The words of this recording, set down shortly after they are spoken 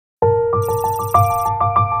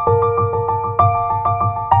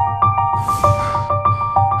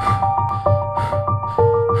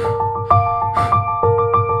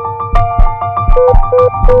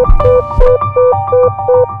All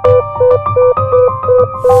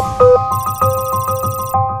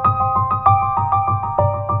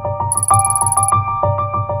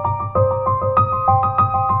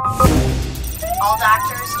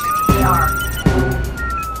doctors to ER.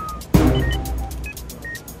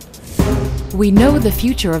 We know the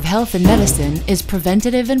future of health and medicine is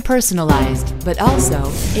preventative and personalized, but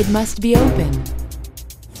also it must be open.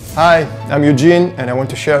 Hi, I'm Eugene and I want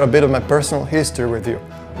to share a bit of my personal history with you.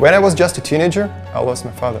 When I was just a teenager, I lost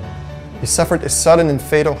my father. He suffered a sudden and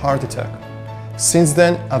fatal heart attack. Since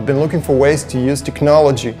then, I've been looking for ways to use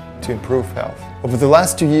technology to improve health. Over the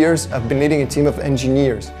last 2 years, I've been leading a team of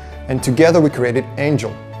engineers, and together we created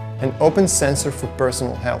Angel, an open sensor for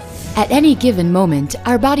personal health. At any given moment,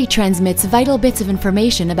 our body transmits vital bits of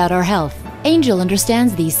information about our health. Angel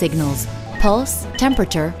understands these signals: pulse,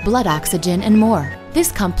 temperature, blood oxygen, and more. This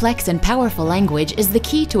complex and powerful language is the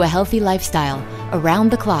key to a healthy lifestyle, around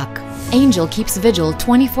the clock. Angel keeps vigil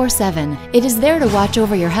 24/7. It is there to watch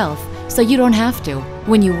over your health, so you don't have to,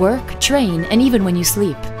 when you work, train, and even when you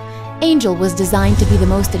sleep. Angel was designed to be the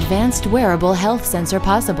most advanced wearable health sensor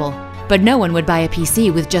possible. But no one would buy a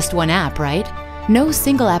PC with just one app, right? No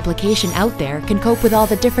single application out there can cope with all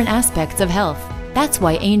the different aspects of health. That's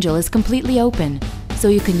why Angel is completely open, so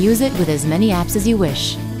you can use it with as many apps as you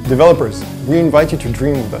wish. Developers, we invite you to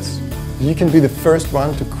dream with us. You can be the first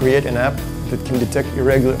one to create an app that can detect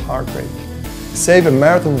irregular heart rate, save a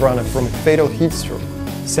marathon runner from a fatal heat stroke,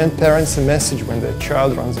 send parents a message when their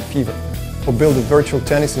child runs a fever, or build a virtual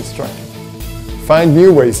tennis instructor. Find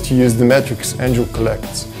new ways to use the metrics Angel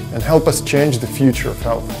collects and help us change the future of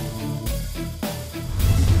health.